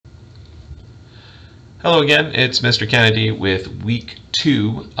Hello again, it's Mr. Kennedy with week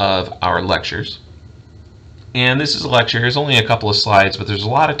 2 of our lectures. And this is a lecture, it's only a couple of slides, but there's a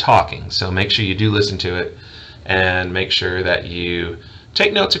lot of talking, so make sure you do listen to it and make sure that you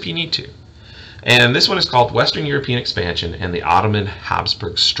take notes if you need to. And this one is called Western European Expansion and the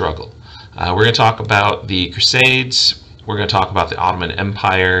Ottoman-Habsburg Struggle. We're going to talk about the Crusades, we're going to talk about the Ottoman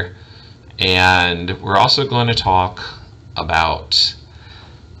Empire, and we're also going to talk about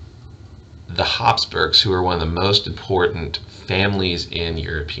the Habsburgs, who are one of the most important families in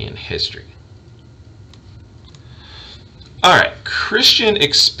European history. Alright, Christian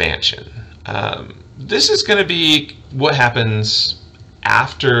expansion. This is going to be what happens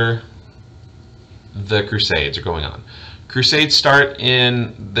after the Crusades are going on. Crusades start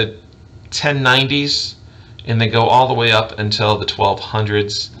in the 1090s and they go all the way up until the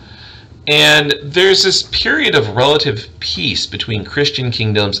 1200s. And there's this period of relative peace between Christian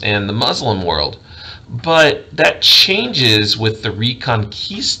kingdoms and the Muslim world. But that changes with the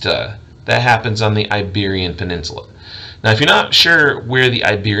Reconquista that happens on the Iberian Peninsula. Now, if you're not sure where the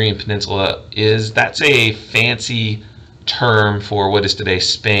Iberian Peninsula is, that's a fancy term for what is today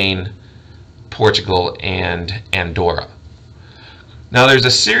Spain, Portugal, and Andorra. Now, there's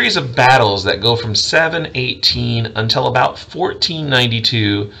a series of battles that go from 718 until about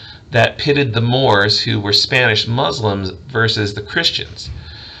 1492 that pitted the Moors, who were Spanish Muslims, versus the Christians.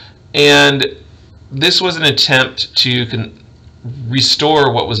 And this was an attempt to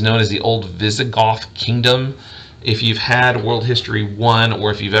restore what was known as the Old Visigoth Kingdom. If you've had World History 1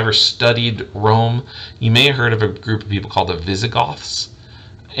 or if you've ever studied Rome, you may have heard of a group of people called the Visigoths.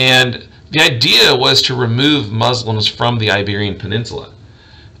 And the idea was to remove Muslims from the Iberian Peninsula.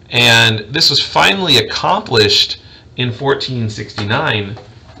 And this was finally accomplished in 1469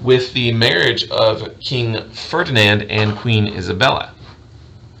 with the marriage of King Ferdinand and Queen Isabella.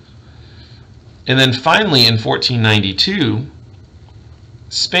 And then finally in 1492,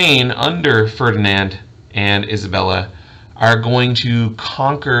 Spain under Ferdinand and Isabella are going to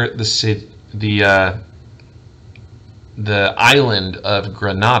conquer the island of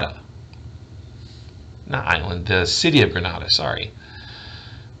Granada. Not island, the city of Granada, sorry.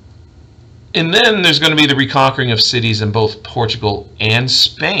 And then there's going to be the reconquering of cities in both Portugal and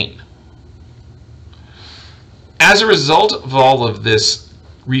Spain. As a result of all of this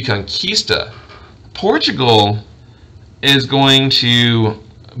Reconquista, Portugal is going to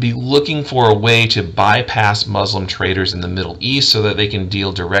be looking for a way to bypass Muslim traders in the Middle East so that they can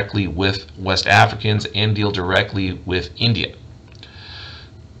deal directly with West Africans and deal directly with India.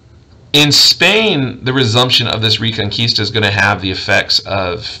 In Spain, the resumption of this Reconquista is going to have the effects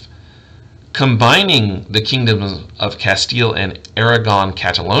of combining the kingdoms of Castile and Aragon,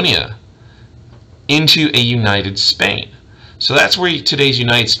 Catalonia, into a united Spain. So that's where today's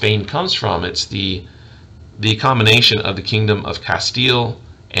United Spain comes from. It's the combination of the Kingdom of Castile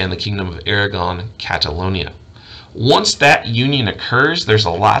and the Kingdom of Aragon, Catalonia. Once that union occurs, there's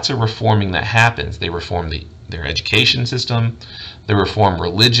lots of reforming that happens. They reform their education system, they reform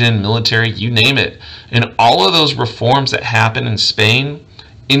religion, military, you name it. And all of those reforms that happen in Spain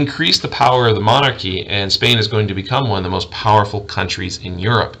increase the power of the monarchy, and Spain is going to become one of the most powerful countries in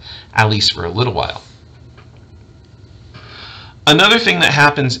Europe, at least for a little while. Another thing that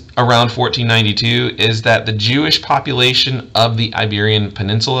happens around 1492 is that the Jewish population of the Iberian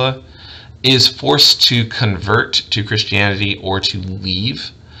Peninsula is forced to convert to Christianity or to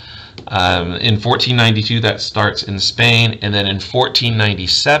leave. In 1492 that starts in Spain, and then in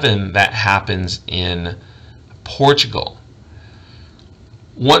 1497 that happens in Portugal.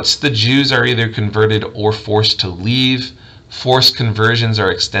 Once the Jews are either converted or forced to leave, forced conversions are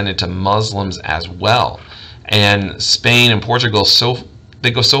extended to Muslims as well. And Spain and Portugal,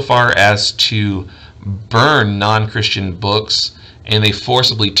 they go so far as to burn non-Christian books, and they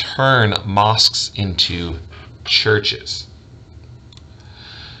forcibly turn mosques into churches.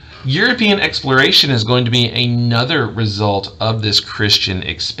 European exploration is going to be another result of this Christian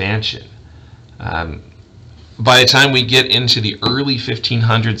expansion. By the time we get into the early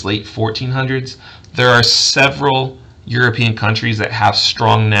 1500s, late 1400s, there are several European countries that have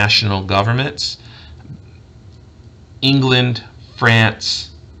strong national governments. England,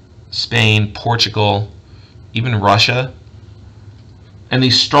 France, Spain, Portugal, even Russia. And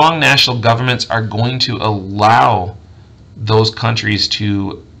these strong national governments are going to allow those countries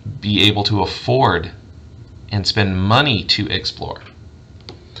to be able to afford and spend money to explore.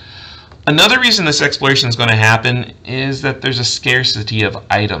 Another reason this exploration is going to happen is that there's a scarcity of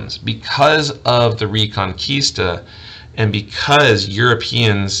items. Because of the Reconquista and because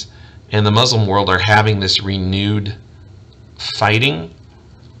Europeans and the Muslim world are having this renewed fighting,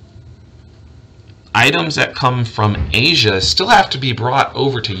 items that come from Asia still have to be brought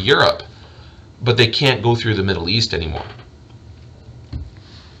over to Europe, but they can't go through the Middle East anymore.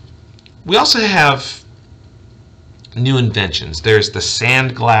 We also have new inventions. There's the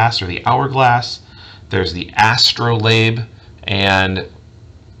sand glass or the hourglass. There's the astrolabe and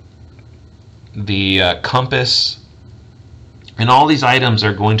the compass. And all these items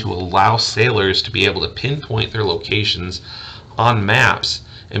are going to allow sailors to be able to pinpoint their locations on maps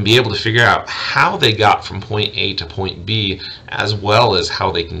and be able to figure out how they got from point A to point B, as well as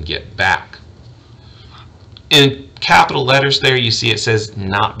how they can get back. In capital letters there, you see it says,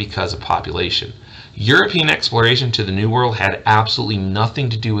 not because of population. European exploration to the New World had absolutely nothing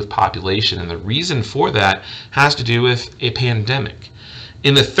to do with population, and the reason for that has to do with a pandemic.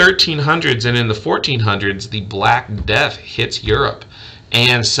 In the 1300s and in the 1400s, the Black Death hits Europe,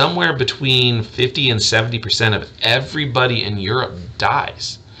 and somewhere between 50 and 70% of everybody in Europe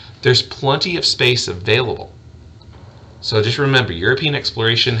dies. There's plenty of space available. So just remember, European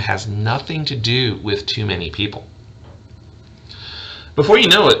exploration has nothing to do with too many people. Before you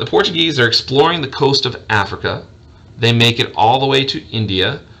know it, the Portuguese are exploring the coast of Africa. They make it all the way to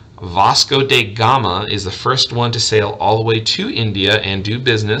India. Vasco da Gama is the first one to sail all the way to India and do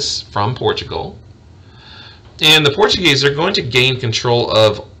business from Portugal. And the Portuguese are going to gain control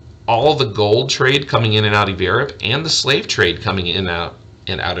of all the gold trade coming in and out of Europe and the slave trade coming in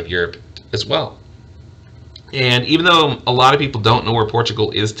and out of Europe as well. And even though a lot of people don't know where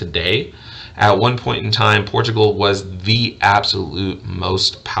Portugal is today, at one point in time, Portugal was the absolute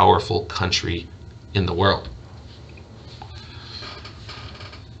most powerful country in the world.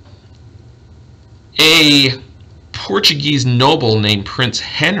 A Portuguese noble named Prince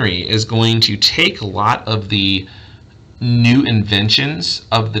Henry is going to take a lot of the new inventions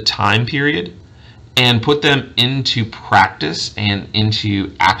of the time period and put them into practice and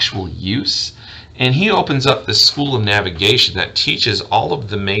into actual use. And he opens up the school of navigation that teaches all of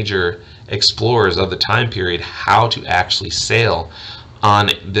the major explorers of the time period how to actually sail on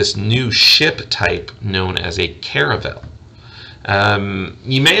this new ship type known as a caravel.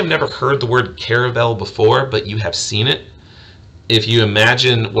 You may have never heard the word caravel before, but you have seen it. If you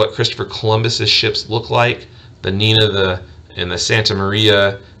imagine what Christopher Columbus's ships look like, the Nina, and the Santa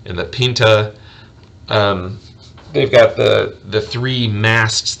Maria, and the Pinta, they've got the three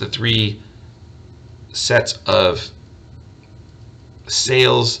masts, the three sets of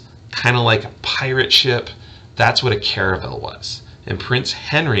sails, kind of like a pirate ship. That's what a caravel was. And Prince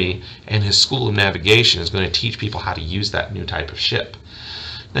Henry and his school of navigation is going to teach people how to use that new type of ship.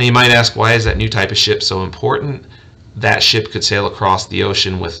 Now you might ask, why is that new type of ship so important? That ship could sail across the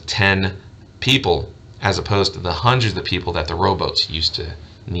ocean with 10 people as opposed to the hundreds of people that the rowboats used to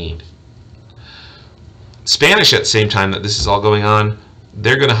need. Spanish, at the same time that this is all going on,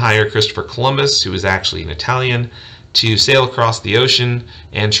 they're going to hire Christopher Columbus, who is actually an Italian, to sail across the ocean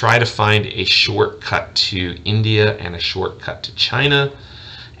and try to find a shortcut to India and a shortcut to China.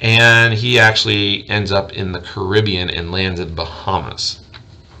 And he actually ends up in the Caribbean and lands in Bahamas.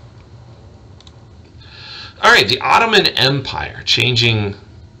 All right, the Ottoman Empire, changing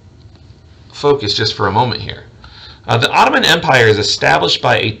focus just for a moment here. The Ottoman Empire is established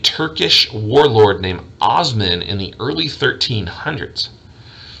by a Turkish warlord named Osman in the early 1300s.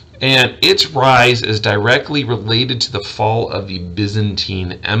 And its rise is directly related to the fall of the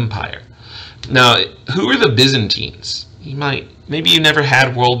Byzantine Empire. Now, who are the Byzantines? Maybe you never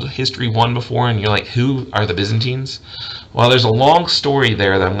had World History 1 before and you're like, who are the Byzantines? Well, there's a long story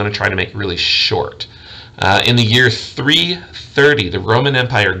there that I'm going to try to make really short. In the year 330, the Roman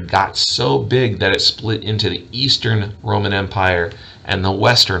Empire got so big that it split into the Eastern Roman Empire and the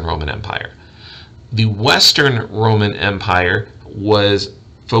Western Roman Empire. The Western Roman Empire was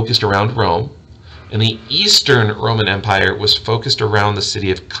focused around Rome, and the Eastern Roman Empire was focused around the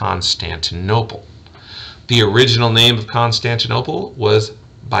city of Constantinople. The original name of Constantinople was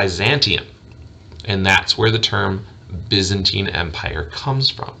Byzantium, and that's where the term Byzantine Empire comes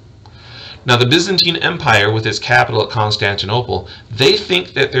from. Now, the Byzantine Empire, with its capital at Constantinople, they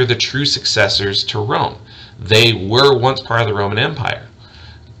think that they're the true successors to Rome. They were once part of the Roman Empire.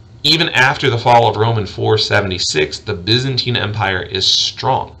 Even after the fall of Rome in 476, the Byzantine Empire is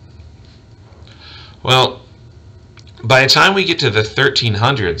strong. Well, by the time we get to the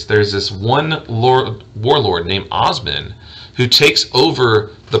 1300s, there's this one warlord named Osman who takes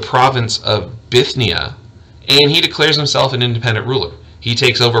over the province of Bithynia, and he declares himself an independent ruler. He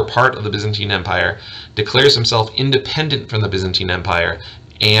takes over part of the Byzantine Empire, declares himself independent from the Byzantine Empire,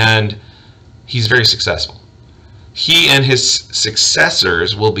 and he's very successful. He and his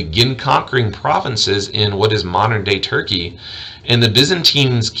successors will begin conquering provinces in what is modern-day Turkey, And the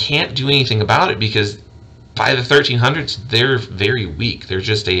Byzantines can't do anything about it because by the 1300s, they're very weak. They're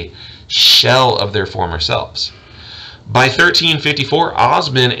just a shell of their former selves. By 1354,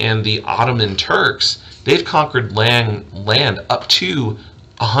 Osman and the Ottoman Turks, they've conquered land up to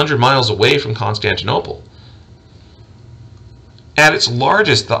 100 miles away from Constantinople. At its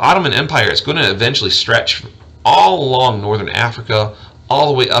largest, the Ottoman Empire is going to eventually stretch all along northern Africa, all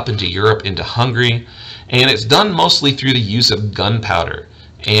the way up into Europe, into Hungary, and it's done mostly through the use of gunpowder.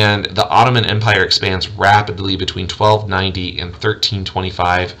 And the Ottoman Empire expands rapidly between 1290 and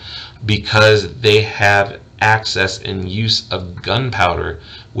 1325 because they have access and use of gunpowder,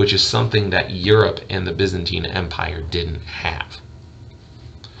 which is something that Europe and the Byzantine Empire didn't have.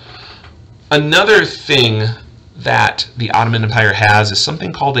 Another thing that the Ottoman Empire has is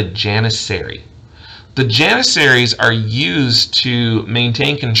something called a janissary. The janissaries are used to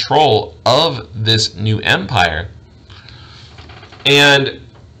maintain control of this new empire. And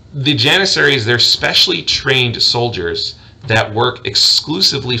the janissaries, they're specially trained soldiers that work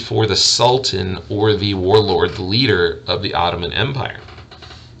exclusively for the Sultan or the warlord, the leader of the Ottoman Empire.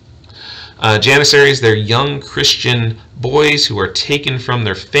 Janissaries, they're young Christian boys who are taken from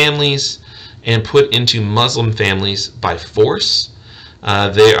their families and put into Muslim families by force.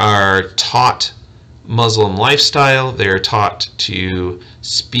 They are taught Muslim lifestyle. They are taught to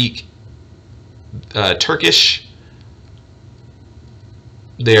speak Turkish.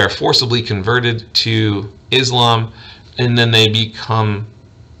 They are forcibly converted to Islam, and then they become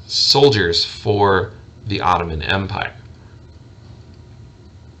soldiers for the Ottoman Empire.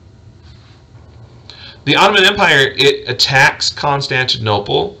 The Ottoman Empire, it attacks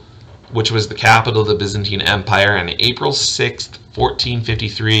Constantinople, which was the capital of the Byzantine Empire, on April 6th,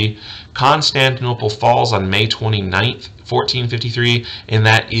 1453. Constantinople falls on May 29th, 1453, and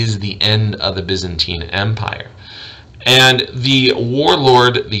that is the end of the Byzantine Empire. And the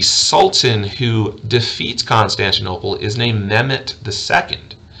warlord, the Sultan who defeats Constantinople, is named Mehmet II.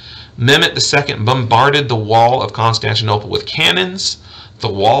 Mehmet II bombarded the wall of Constantinople with cannons.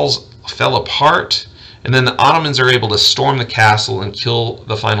 The walls fell apart, and then the Ottomans are able to storm the castle and kill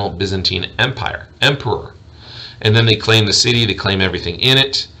the final Byzantine emperor. And then they claim the city, they claim everything in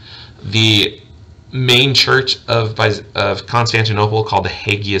it. The main church of Constantinople, called the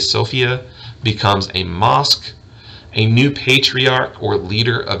Hagia Sophia, becomes a mosque. A new patriarch or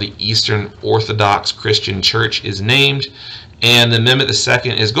leader of the Eastern Orthodox Christian Church is named, and then Mehmet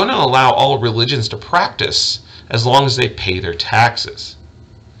II is going to allow all religions to practice as long as they pay their taxes.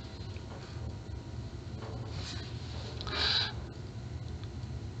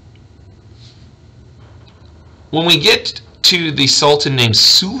 When we get to the Sultan named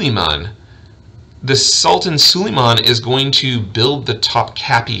Suleiman, the Sultan Suleiman is going to build the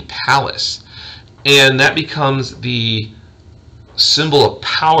Topkapi Palace. And that becomes the symbol of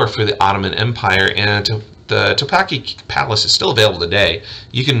power for the Ottoman Empire. And the Topkapi Palace is still available today.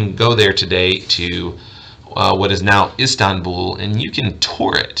 You can go there today to what is now Istanbul, and you can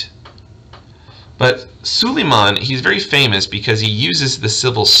tour it. But Suleiman, he's very famous because he uses the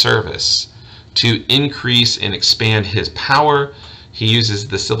civil service to increase and expand his power. He uses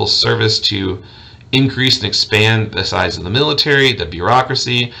the civil service to increase and expand the size of the military, the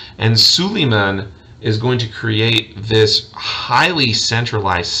bureaucracy, and Suleiman is going to create this highly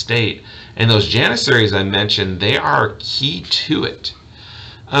centralized state. And those janissaries I mentioned, they are key to it.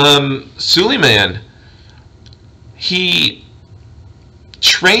 Suleiman, he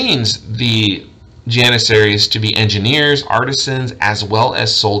trains the janissaries to be engineers, artisans, as well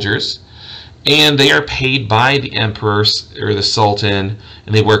as soldiers. And they are paid by the emperor or the sultan,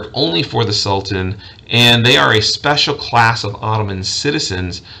 and they work only for the sultan, and they are a special class of Ottoman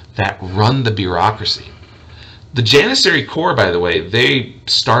citizens that run the bureaucracy. The Janissary Corps, by the way, they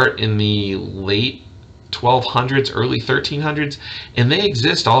start in the late 1200s, early 1300s, and they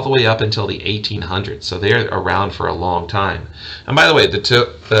exist all the way up until the 1800s, so they're around for a long time. And by the way, the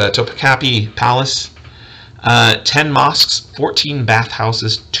Topkapi Palace, 10 mosques, 14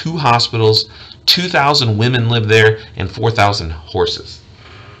 bathhouses, 2 hospitals, 2,000 women live there, and 4,000 horses.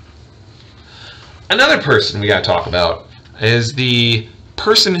 Another person we got to talk about is the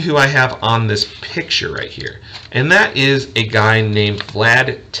person who I have on this picture right here, and that is a guy named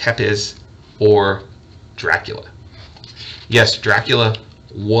Vlad Tepes, or Dracula. Yes, Dracula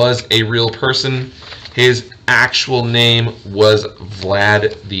was a real person. His actual name was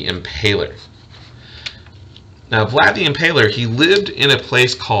Vlad the Impaler. Now, Vlad the Impaler, he lived in a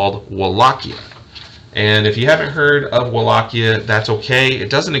place called Wallachia. And if you haven't heard of Wallachia, that's okay. It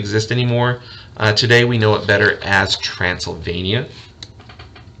doesn't exist anymore. Today we know it better as Transylvania.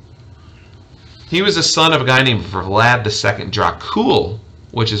 He was the son of a guy named Vlad II Dracul,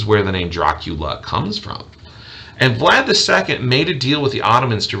 which is where the name Dracula comes from. And Vlad II made a deal with the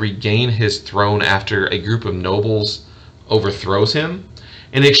Ottomans to regain his throne after a group of nobles overthrows him.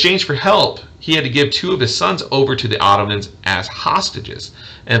 In exchange for help, he had to give 2 of his sons over to the Ottomans as hostages,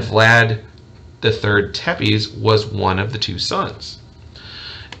 and Vlad III Tepes was one of the 2 sons.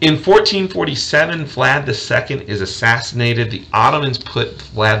 In 1447, Vlad II is assassinated. The Ottomans put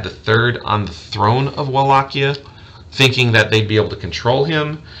Vlad III on the throne of Wallachia, thinking that they'd be able to control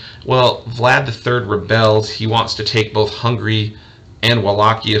him. Well, Vlad III rebels. He wants to take both Hungary and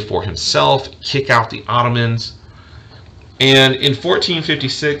Wallachia for himself, kick out the Ottomans. And in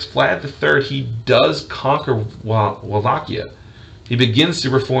 1456, Vlad III, he does conquer Wallachia. He begins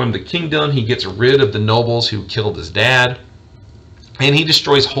to reform the kingdom. He gets rid of the nobles who killed his dad. And he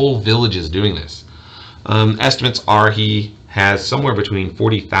destroys whole villages doing this. Estimates are he has somewhere between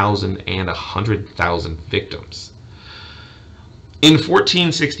 40,000 and 100,000 victims. In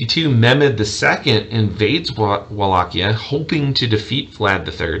 1462, Mehmed II invades Wallachia, hoping to defeat Vlad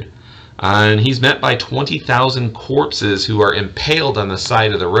III. And he's met by 20,000 corpses who are impaled on the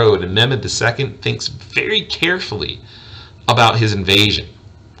side of the road. And Mehmed II thinks very carefully about his invasion.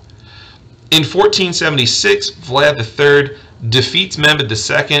 In 1476, Vlad III defeats Mehmed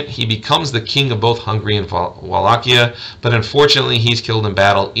II. He becomes the king of both Hungary and Wallachia, but unfortunately he's killed in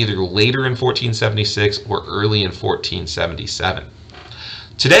battle either later in 1476 or early in 1477.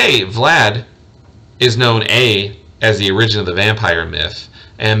 Today, Vlad is known A, as the origin of the vampire myth,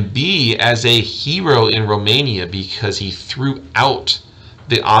 and B, as a hero in Romania because he threw out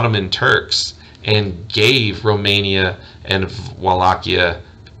the Ottoman Turks and gave Romania and Wallachia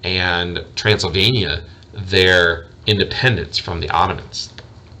and Transylvania their independence from the Ottomans.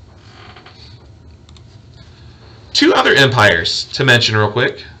 2 other empires to mention real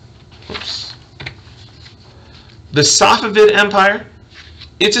quick. Oops. The Safavid Empire.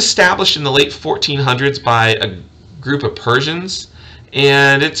 It's established in the late 1400s by a group of Persians,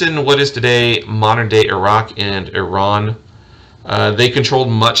 and it's in what is today modern-day Iraq and Iran. They controlled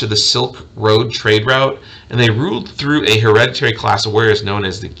much of the Silk Road trade route, and they ruled through a hereditary class of warriors known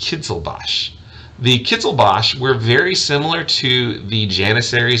as the Kizilbash. The Kizilbash were very similar to the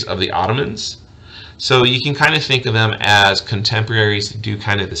Janissaries of the Ottomans, so you can kind of think of them as contemporaries that do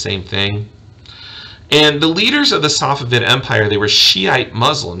kind of the same thing. And the leaders of the Safavid Empire, they were Shiite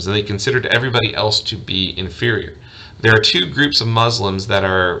Muslims, and they considered everybody else to be inferior. There are 2 groups of Muslims that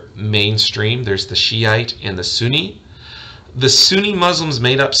are mainstream. There's the Shiite and the Sunni. The Sunni Muslims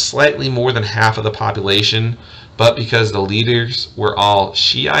made up slightly more than half of the population, but because the leaders were all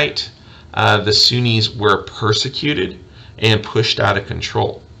Shiite, the Sunnis were persecuted and pushed out of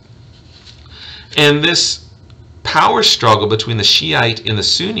control. And this power struggle between the Shiite and the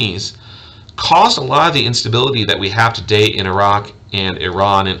Sunnis caused a lot of the instability that we have today in Iraq and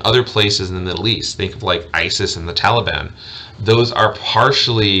Iran and other places in the Middle East. Think of like ISIS and the Taliban. Those are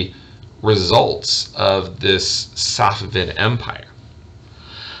partially results of this Safavid Empire.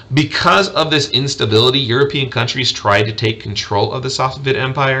 Because of this instability, European countries tried to take control of the Safavid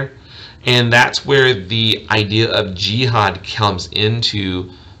Empire, and that's where the idea of jihad comes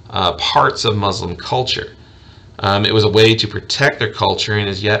into parts of Muslim culture. It was a way to protect their culture and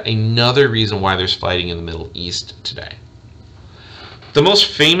is yet another reason why there's fighting in the Middle East today. The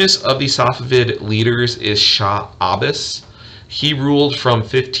most famous of the Safavid leaders is Shah Abbas. He ruled from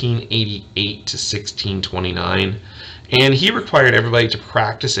 1588 to 1629, and he required everybody to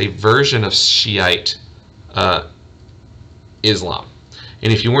practice a version of Shiite Islam.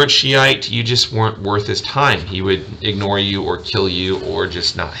 And if you weren't Shiite, you just weren't worth his time. He would ignore you or kill you or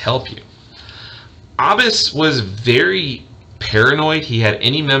just not help you. Abbas was very paranoid. He had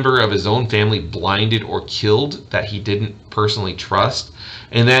any member of his own family blinded or killed that he didn't personally trust.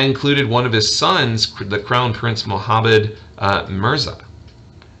 And that included one of his sons, the Crown Prince Mohammed Mirza.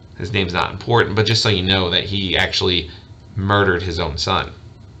 His name's not important, but just so you know that he actually murdered his own son.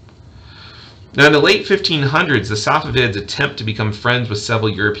 Now, in the late 1500s, the Safavids attempt to become friends with several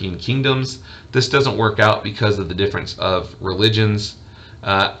European kingdoms. This doesn't work out because of the difference of religions.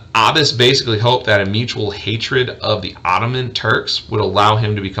 Abbas basically hoped that a mutual hatred of the Ottoman Turks would allow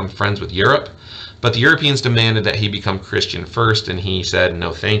him to become friends with Europe, but the Europeans demanded that he become Christian first, and he said,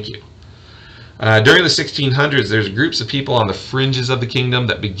 no thank you. During the 1600s, there's groups of people on the fringes of the kingdom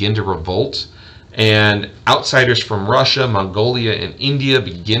that begin to revolt, and outsiders from Russia, Mongolia, and India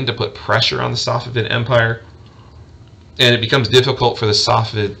begin to put pressure on the Safavid Empire, and it becomes difficult for the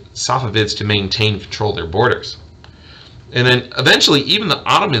Safavids to maintain control of their borders. And then eventually even the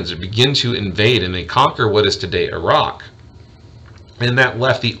Ottomans begin to invade, and they conquer what is today Iraq. And that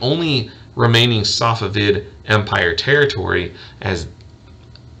left the only remaining Safavid Empire territory as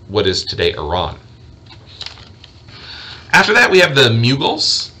what is today Iran. After that, we have the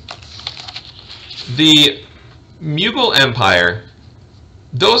Mughals. The Mughal Empire,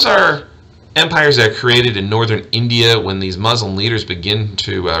 those are empires that are created in northern India when these Muslim leaders begin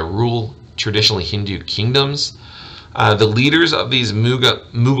to rule traditionally Hindu kingdoms. The leaders of these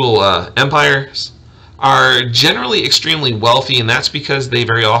Mughal empires are generally extremely wealthy, and that's because they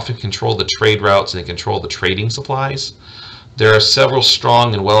very often control the trade routes and they control the trading supplies. There are several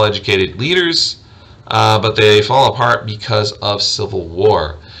strong and well-educated leaders, but they fall apart because of civil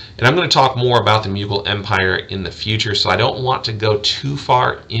war. And I'm going to talk more about the Mughal Empire in the future, so I don't want to go too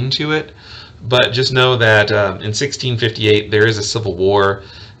far into it. But just know that in 1658 there is a civil war.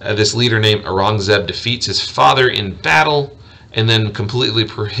 This leader named Aurangzeb defeats his father in battle and then completely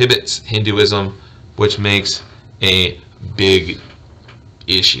prohibits Hinduism, which makes a big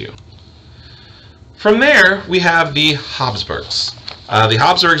issue. From there, we have the Habsburgs. The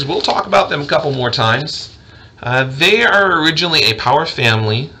Habsburgs, we'll talk about them a couple more times. They are originally a power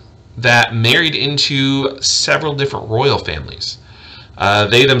family that married into several different royal families.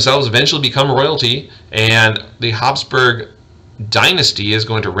 They themselves eventually become royalty, and the Habsburg dynasty is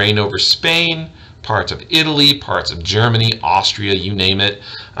going to reign over Spain, parts of Italy, parts of Germany, Austria, you name it.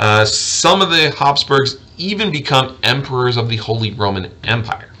 Some of the Habsburgs even become emperors of the Holy Roman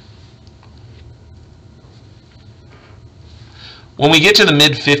Empire. When we get to the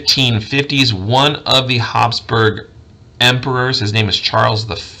mid-1550s, one of the Habsburg emperors, his name is Charles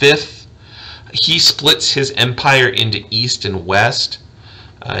V, he splits his empire into east and west.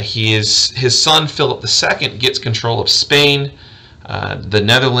 His son Philip II gets control of Spain, the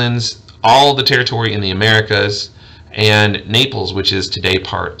Netherlands, all the territory in the Americas, and Naples, which is today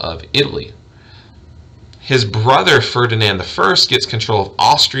part of Italy. His brother Ferdinand I gets control of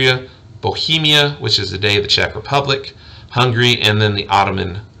Austria, Bohemia, which is today the Czech Republic, Hungary, and then the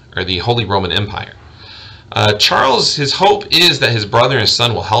Ottoman, or the Holy Roman Empire. Charles, his hope is that his brother and his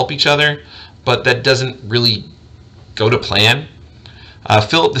son will help each other, but that doesn't really go to plan.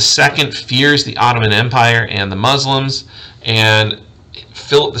 Philip II fears the Ottoman Empire and the Muslims, and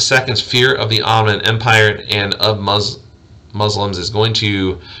Philip II's fear of the Ottoman Empire and of Muslims is going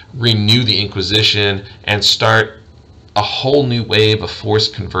to renew the Inquisition and start a whole new wave of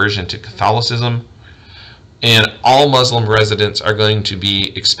forced conversion to Catholicism. And all Muslim residents are going to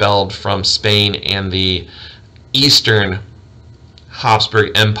be expelled from Spain and the Eastern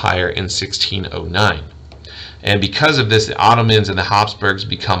Habsburg Empire in 1609. And because of this, the Ottomans and the Habsburgs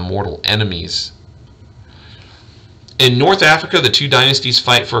become mortal enemies. In North Africa, the two dynasties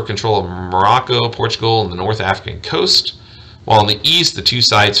fight for control of Morocco, Portugal, and the North African coast. While in the east, the two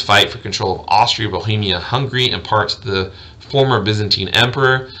sides fight for control of Austria, Bohemia, Hungary, and parts of the former Byzantine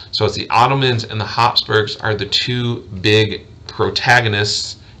Emperor. So it's the Ottomans and the Habsburgs are the two big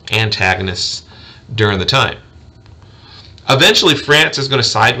protagonists, antagonists during the time. Eventually, France is going to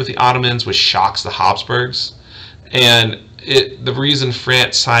side with the Ottomans, which shocks the Habsburgs. And the reason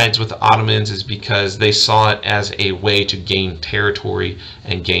France sides with the Ottomans is because they saw it as a way to gain territory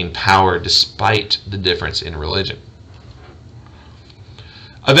and gain power despite the difference in religion.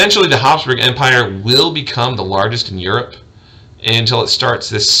 Eventually, the Habsburg Empire will become the largest in Europe until it starts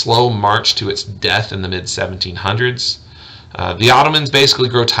this slow march to its death in the mid-1700s. The Ottomans basically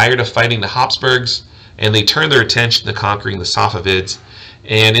grow tired of fighting the Habsburgs, and they turn their attention to conquering the Safavids.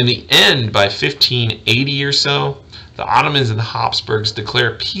 And in the end, by 1580 or so, the Ottomans and the Habsburgs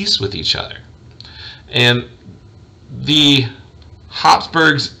declare peace with each other. And the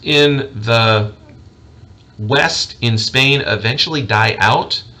Habsburgs in the west in Spain eventually die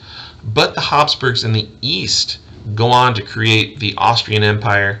out, but the Habsburgs in the east go on to create the Austrian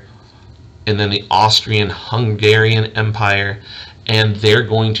Empire and then the Austrian-Hungarian Empire, and they're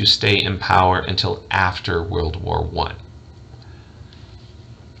going to stay in power until after World War I.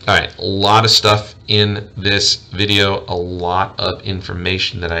 Alright, a lot of stuff in this video, a lot of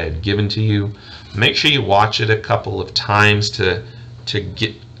information that I had given to you. Make sure you watch it a couple of times to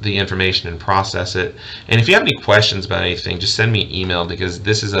get the information and process it. And if you have any questions about anything, just send me an email, because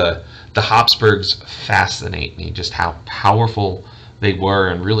this is the Habsburgs fascinate me, just how powerful they were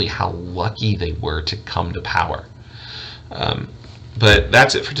and really how lucky they were to come to power. But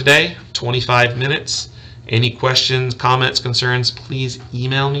that's it for today, 25 minutes. Any questions, comments, concerns, please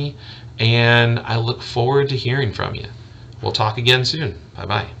email me, and I look forward to hearing from you. We'll talk again soon.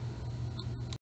 Bye-bye.